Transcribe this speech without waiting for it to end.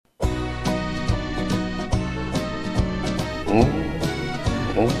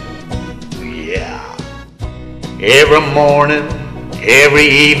Ooh, yeah. Every morning, every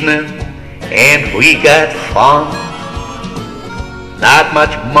evening, and we got fun. Not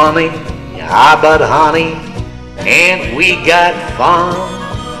much money, but honey, and we got fun.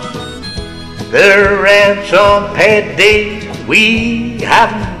 The ransom paid dear, we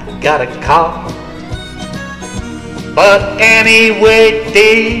haven't got a car. But anyway,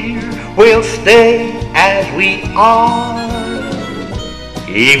 dear, we'll stay as we are.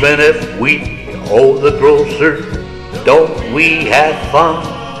 Even if we owe the grocer, don't we have fun?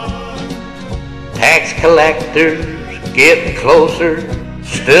 Tax collectors getting closer,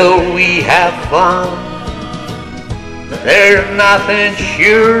 still we have fun. There's nothing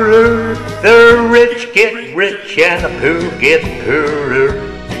surer, the rich get rich and the poor get poorer.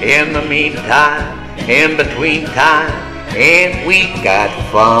 In the meantime, in between time, and we got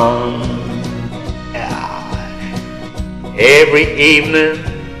fun. Every evening,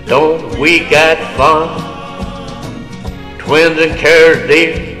 don't we got fun? Twins and cares,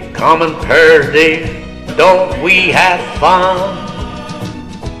 dear, common pairs, dear, don't we have fun?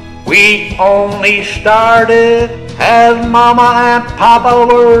 We only started as Mama and Papa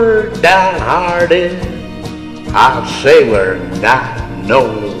were downhearted. I'll say we're not, no,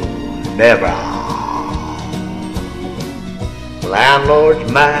 never.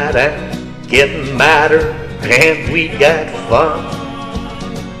 Landlord's mad and getting madder, and we got fun.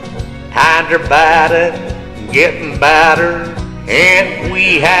 Times are bad and getting badder, and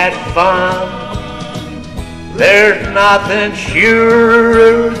we had fun. There's nothing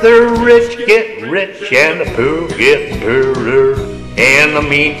surer, the rich get rich and the poor get poorer. In the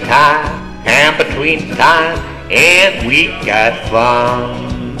meantime, and between time, and we got fun.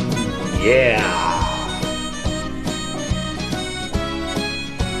 Yeah.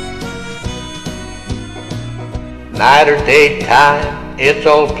 Night or daytime, it's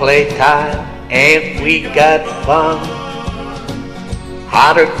all playtime, and we got fun.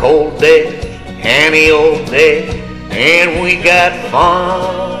 Hot or cold days, any old day, and we got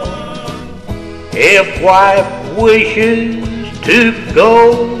fun. If wife wishes to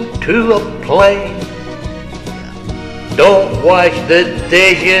go to a place, don't wash the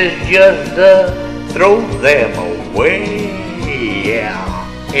dishes, just throw them away.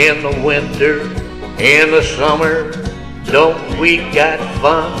 Yeah, in the winter, in the summer, don't we got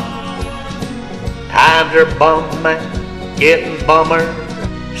fun? Times are bumming, getting bummer,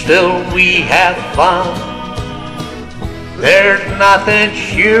 still we have fun. There's nothing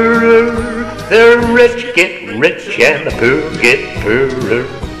surer, the rich get rich and the poor get poorer.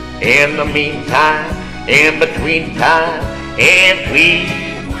 In the meantime, in between time, and we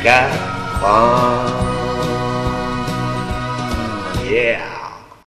got fun. Yeah.